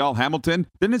 Montreal, Hamilton.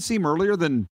 Didn't it seem earlier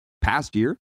than past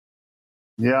year?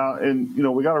 Yeah, and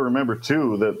we got to remember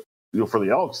too that for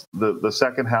the Elks, the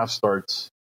second half starts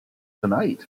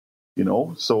tonight.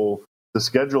 So the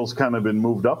schedule's kind of been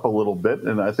moved up a little bit,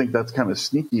 and I think that's kind of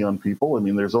sneaky on people. I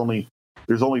mean, there's only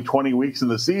 20 weeks in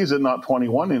the season, not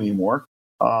 21 anymore.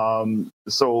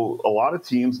 So a lot of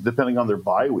teams, depending on their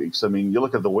bye weeks, I mean, you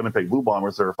look at the Winnipeg Blue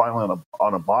Bombers that are finally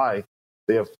on a bye.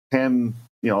 They have 10.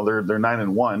 They're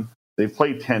 9-1. They've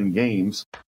played 10 games,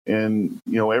 and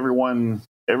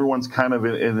everyone's kind of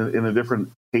in a different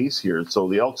pace here. So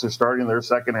the Elks are starting their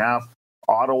second half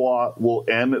Ottawa will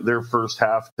end their first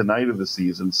half tonight of the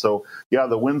season. So, yeah,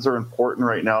 the wins are important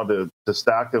right now to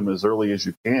stack them as early as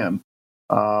you can.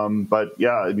 But,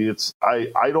 yeah, I mean,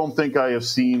 I don't think I have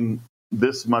seen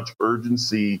this much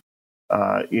urgency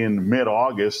in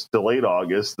mid-August to late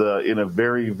August in a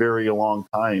very, very long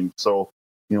time. So,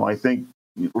 I think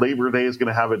Labor Day is going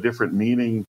to have a different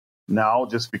meaning now,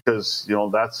 just because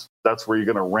that's where you're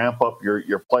going to ramp up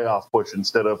your playoff push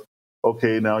instead of,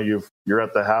 okay, now you're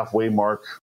at the halfway mark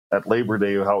at Labor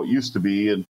Day, how it used to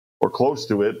be, or close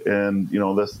to it, and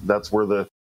that's where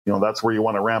that's where you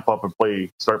want to ramp up and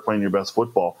start playing your best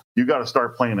football. You got to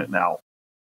start playing it now.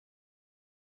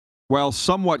 Well,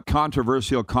 somewhat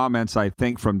controversial comments, I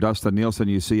think, from Dustin Nielsen.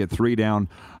 You see at 3 down,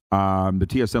 the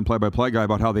TSN play-by-play guy,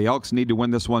 about how the Elks need to win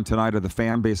this one tonight or the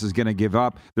fan base is going to give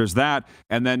up. There's that.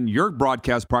 And then your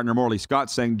broadcast partner, Morley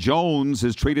Scott, saying Jones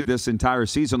has treated this entire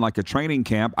season like a training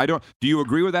camp. Do you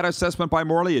agree with that assessment by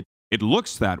Morley? It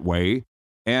looks that way.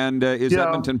 And is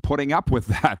Edmonton putting up with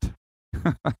that?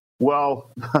 Well,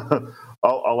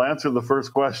 I'll answer the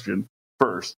first question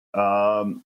first.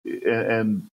 Yeah,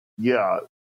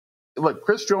 look,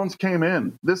 Chris Jones came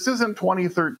in. This isn't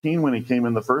 2013 when he came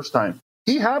in the first time.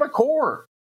 He had a core.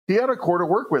 He had a core to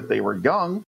work with. They were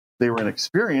young. They were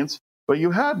inexperienced. But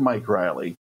you had Mike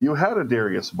Riley. You had a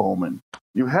Darius Bowman.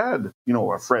 You had,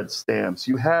 a Fred Stamps.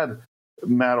 You had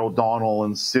Matt O'Donnell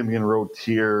and Simeon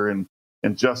Rotier and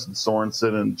Justin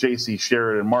Sorensen and J.C.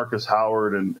 Sheridan and Marcus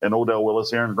Howard and Odell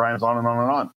Willis, Aaron Grimes, on and on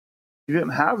and on. He didn't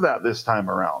have that this time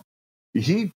around.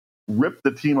 He ripped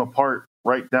the team apart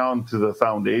right down to the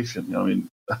foundation. I mean,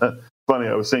 funny,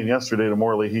 I was saying yesterday to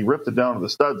Morley, he ripped it down to the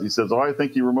studs. He says, I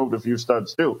think he removed a few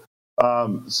studs too.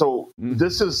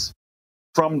 This is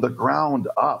from the ground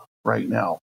up right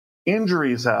now.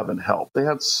 Injuries haven't helped. They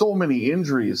had so many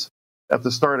injuries at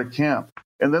the start of camp.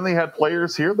 And then they had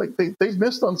players here, like they've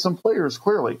missed on some players,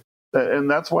 clearly. And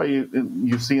that's why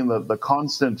you've seen the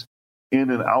constant in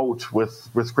and out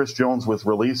with Chris Jones with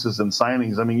releases and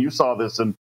signings. I mean, you saw this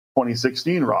in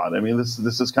 2016, Rod. I mean, this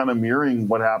is kind of mirroring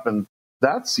what happened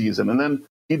that season. And then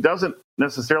he doesn't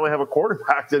necessarily have a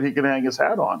quarterback that he can hang his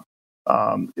hat on,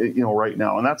 right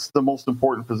now. And that's the most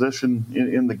important position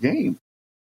in the game.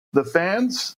 The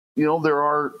fans, there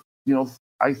are,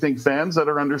 I think fans that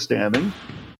are understanding,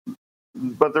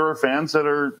 but there are fans that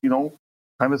are,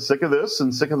 kind of sick of this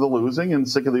and sick of the losing and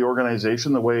sick of the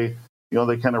organization, the way,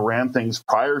 they kind of ran things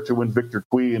prior to when Victor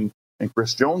Cui and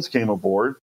Chris Jones came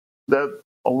aboard, that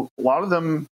a lot of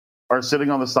them are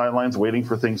sitting on the sidelines waiting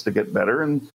for things to get better.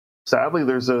 And sadly,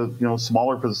 there's a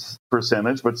smaller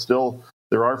percentage, but still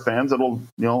there are fans that will,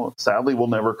 sadly will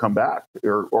never come back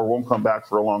or won't come back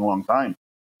for a long, long time.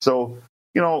 So,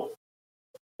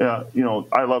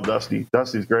 I love Dusty.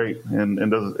 Dusty's great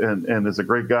and is a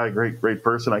great guy, great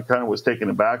person. I kind of was taken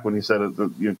aback when he said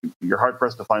you're hard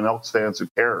pressed to find Elks fans who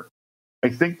care. I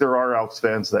think there are Elks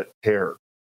fans that care,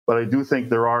 but I do think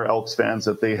there are Elks fans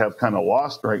that they have kind of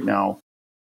lost right now,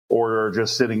 or are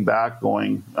just sitting back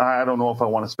going, I don't know if I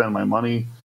want to spend my money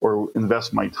or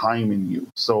invest my time in you.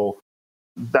 So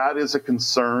that is a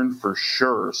concern for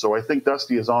sure. So I think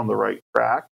Dusty is on the right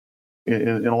track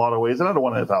in a lot of ways. And I don't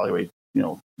want to evaluate,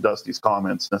 Dusty's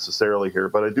comments necessarily here,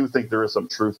 but I do think there is some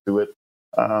truth to it.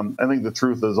 I think the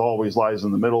truth as always lies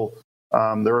in the middle.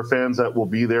 There are fans that will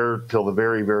be there till the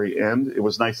very, very end. It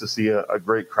was nice to see a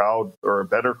great crowd, or a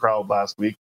better crowd last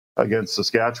week against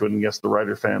Saskatchewan. And yes, the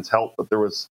Rider fans helped, but there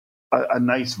was a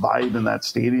nice vibe in that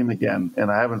stadium again.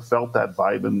 And I haven't felt that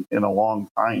vibe in a long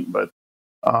time. But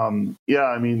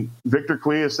I mean, Victor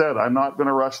Cui has said, I'm not going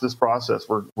to rush this process.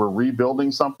 We're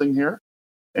rebuilding something here,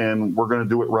 and we're going to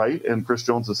do it right. And Chris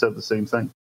Jones has said the same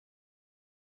thing.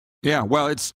 Yeah,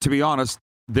 well, to be honest,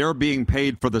 they're being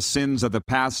paid for the sins of the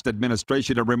past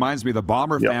administration. It reminds me of the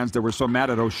Bomber fans that were so mad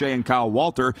at O'Shea and Kyle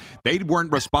Walter. They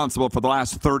weren't responsible for the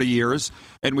last 30 years,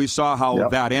 and we saw how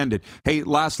that ended. Hey,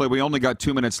 lastly, we only got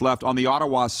 2 minutes left. On the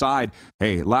Ottawa side,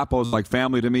 hey, Lapo's like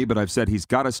family to me, but I've said he's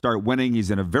got to start winning.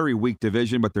 He's in a very weak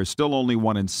division, but they're still only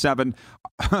 1-7.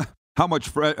 How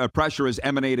much pressure is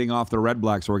emanating off the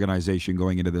REDBLACKS organization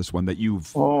going into this one that you've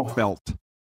felt?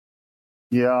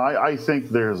 Yeah, I think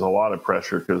there's a lot of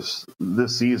pressure because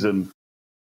this season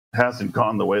hasn't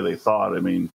gone the way they thought. I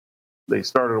mean, they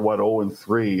started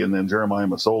 0-3, and then Jeremiah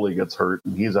Masoli gets hurt,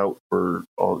 and he's out for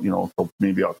till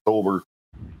maybe October.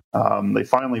 They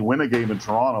finally win a game in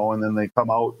Toronto, and then they come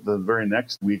out the very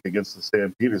next week against the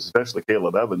Stampeders, especially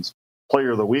Caleb Evans,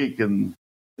 player of the week, and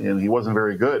he wasn't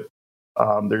very good.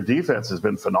 Their defense has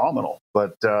been phenomenal,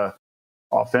 but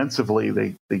offensively,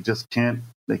 they just can't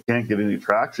get any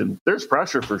traction. There's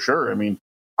pressure for sure. I mean,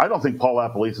 I don't think Paul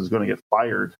LaPolice is going to get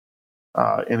fired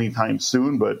anytime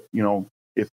soon, but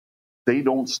they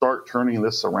don't start turning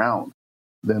this around,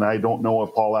 then I don't know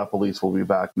if Paul LaPolice will be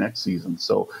back next season.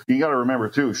 So you got to remember,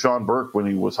 too, Sean Burke, when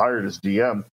he was hired as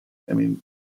GM, I mean,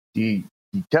 he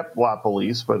kept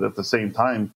LaPolice, but at the same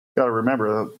time, you got to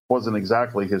remember that wasn't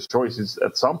exactly his choice.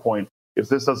 At some point, if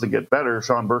this doesn't get better,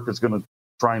 Sean Burke is going to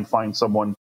try and find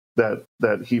someone that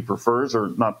he prefers, or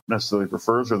not necessarily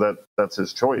prefers, or that's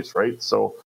his choice, right?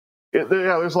 So,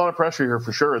 there's a lot of pressure here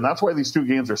for sure, and that's why these two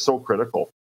games are so critical.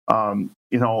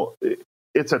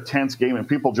 It's a tense game, and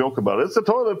people joke about it. It's a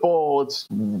toilet bowl. It's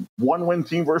 1-win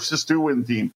team versus 2-win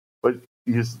team. But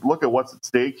you just look at what's at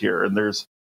stake here, and there's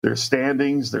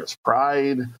standings, there's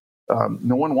pride.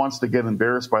 No one wants to get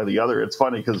embarrassed by the other. It's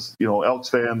funny because, Elks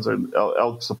fans and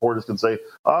Elks supporters can say,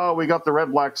 "Oh, we got the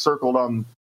Red Blacks circled on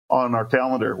our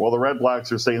calendar." Well, the Red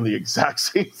Blacks are saying the exact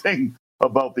same thing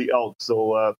about the Elks.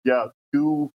 So,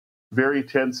 two very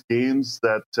tense games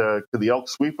that could the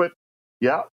Elks sweep it?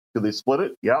 Yeah. Could they split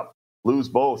it? Yeah. Lose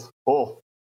both. Oh,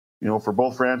 for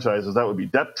both franchises, that would be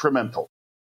detrimental.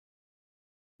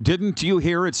 Didn't you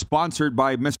hear it's sponsored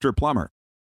by Mr. Plummer?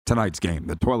 Tonight's game,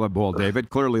 the toilet bowl, David.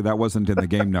 Clearly that wasn't in the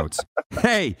game notes.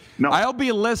 Hey, no. I'll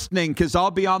be listening because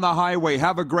I'll be on the highway.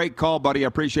 Have a great call, buddy. I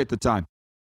appreciate the time.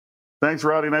 Thanks,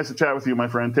 Roddy. Nice to chat with you, my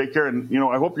friend. Take care. And,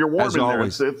 I hope you're warm in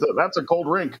always. There. That's a cold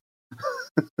rink.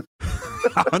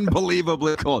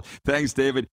 Unbelievably cold. Thanks,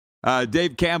 David.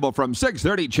 Dave Campbell from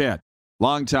 630 Chat.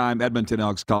 Longtime Edmonton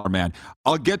Elks caller, man.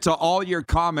 I'll get to all your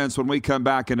comments when we come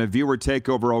back in a viewer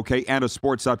takeover, okay, and a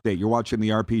sports update. You're watching the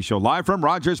RP Show live from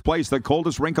Rogers Place, the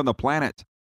coldest rink on the planet,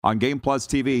 on Game Plus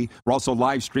TV. We're also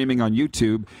live streaming on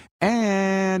YouTube,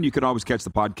 and you can always catch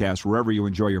the podcast wherever you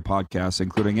enjoy your podcasts,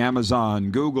 including Amazon,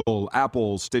 Google,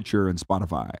 Apple, Stitcher, and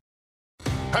Spotify.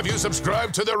 Have you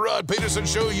subscribed to the Rod Peterson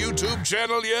Show YouTube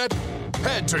channel yet?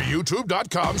 Head to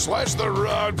youtube.com/The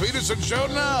Rod Peterson Show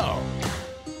now.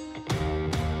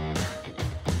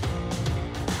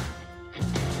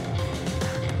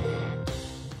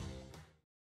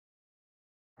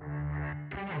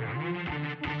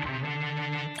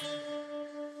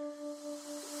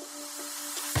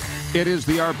 It is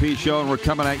the RP Show, and we're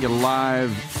coming at you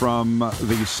live from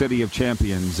the City of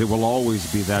Champions. It will always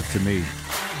be that to me.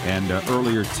 And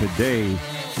earlier today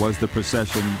was the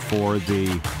procession for the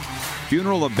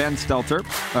funeral of Ben Stelter,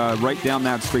 right down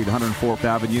that street, 104th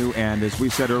Avenue. And as we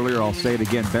said earlier, I'll say it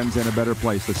again, Ben's in a better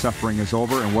place. The suffering is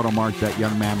over, and what a mark that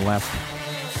young man left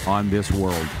on this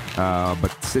world. But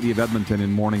City of Edmonton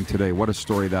in mourning today. What a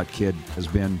story that kid has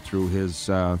been through his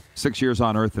 6 years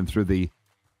on Earth and through the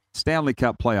Stanley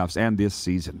Cup playoffs and this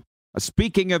season.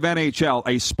 Speaking of NHL,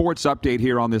 a sports update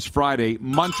here on this Friday.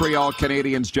 Montreal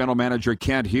Canadiens general manager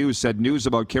Kent Hughes said news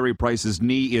about Carey Price's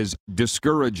knee is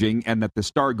discouraging and that the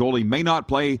star goalie may not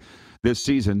play this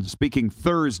season. Speaking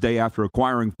Thursday after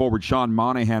acquiring forward Sean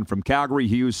Monahan from Calgary,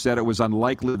 Hughes said it was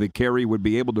unlikely that Carey would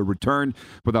be able to return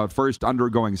without first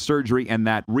undergoing surgery, and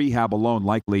that rehab alone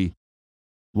likely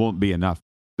won't be enough.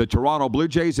 The Toronto Blue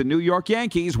Jays and New York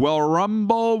Yankees will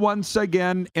rumble once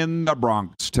again in the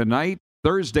Bronx tonight.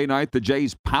 Thursday night, the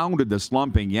Jays pounded the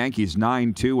slumping Yankees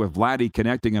 9-2 with Vladdy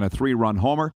connecting on a 3-run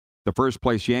homer. The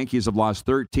first-place Yankees have lost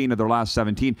 13 of their last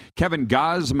 17. Kevin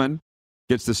Gausman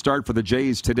gets the start for the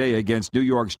Jays today against New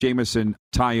York's Jamison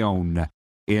Tyone.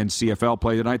 In CFL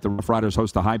play tonight, the Rough Riders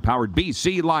host the high-powered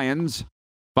BC Lions.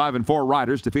 5-4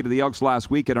 Riders defeated the Elks last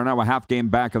week and are now a half game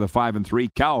back of the 5-3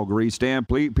 Calgary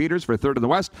Stampeders for third in the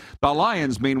West. The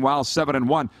Lions, meanwhile,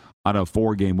 7-1 on a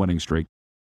 4-game winning streak.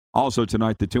 Also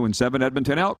tonight, the 2-7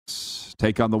 Edmonton Elks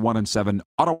take on the 1-7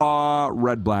 Ottawa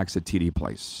REDBLACKS at TD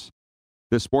Place.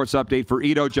 This sports update for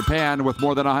Edo Japan. With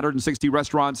more than 160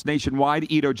 restaurants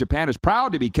nationwide, Edo Japan is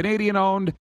proud to be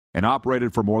Canadian-owned and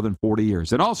operated for more than 40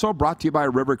 years. And also brought to you by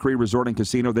River Cree Resort and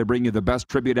Casino. They bring you the best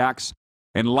tribute acts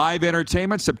and live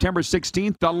entertainment. September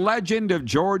 16th, The Legend of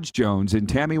George Jones and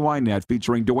Tammy Wynette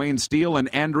featuring Dwayne Steele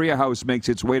and Andrea House makes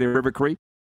its way to River Cree.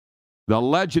 The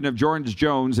Legend of George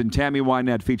Jones and Tammy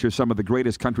Wynette features some of the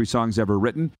greatest country songs ever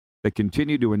written that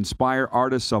continue to inspire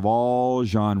artists of all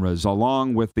genres.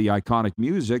 Along with the iconic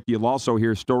music, you'll also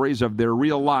hear stories of their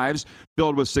real lives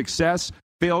filled with success,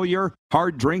 failure,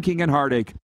 hard drinking, and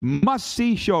heartache.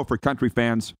 Must-see show for country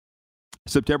fans.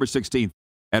 September 16th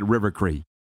at River Cree.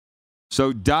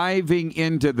 So diving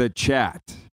into the chat,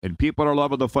 and people are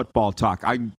loving the football talk.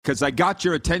 Because I got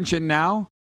your attention now.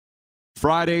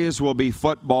 Fridays will be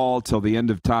football till the end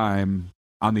of time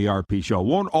on the RP Show.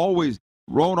 Won't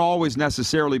always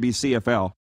necessarily be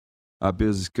CFL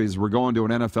because we're going to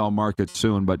an NFL market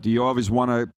soon. But do you always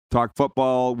want to talk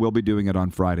football? We'll be doing it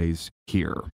on Fridays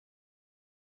here.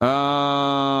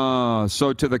 So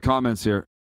to the comments here.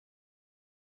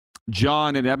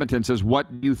 John in Edmonton says,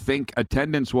 what do you think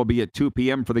attendance will be at 2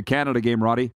 p.m. for the Canada game,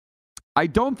 Roddy? I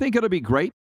don't think it'll be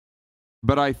great,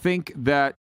 but I think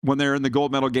that when they're in the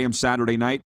gold medal game Saturday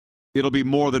night, it'll be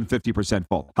more than 50%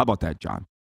 full. How about that, John?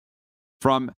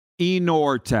 From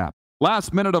Enor Tap.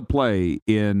 Last minute of play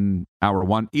in hour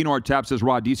one. Enor Tap says,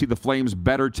 Rod, do you see the Flames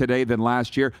better today than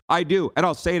last year? I do, and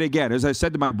I'll say it again. As I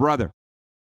said to my brother,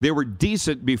 they were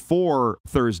decent before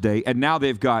Thursday, and now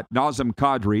they've got Nazem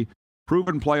Kadri,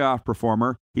 proven playoff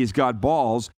performer. He's got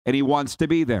balls, and he wants to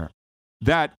be there.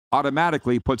 That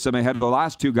automatically puts them ahead of the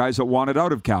last two guys that wanted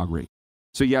out of Calgary.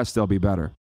 So, yes, they'll be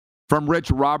better. From Rich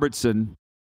Robertson,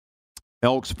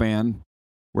 Elks fan.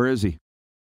 Where is he?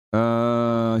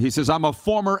 He says, I'm a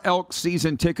former Elks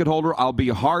season ticket holder. I'll be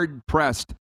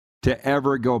hard-pressed to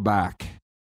ever go back.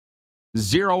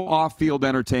 Zero off-field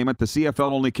entertainment. The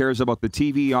CFL only cares about the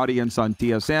TV audience on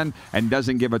TSN and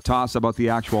doesn't give a toss about the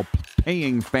actual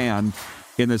paying fan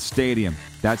in the stadium.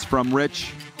 That's from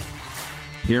Rich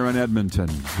here in Edmonton.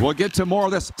 We'll get to more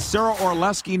of this. Sarah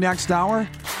Orleski next hour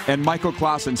and Michael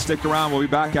Clausen. Stick around. We'll be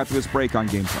back after this break on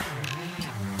Game Time.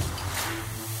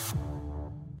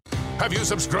 Have you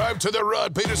subscribed to the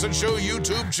Rod Peterson Show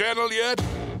YouTube channel yet?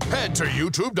 Head to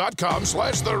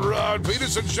youtube.com/The Rod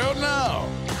Peterson Show now.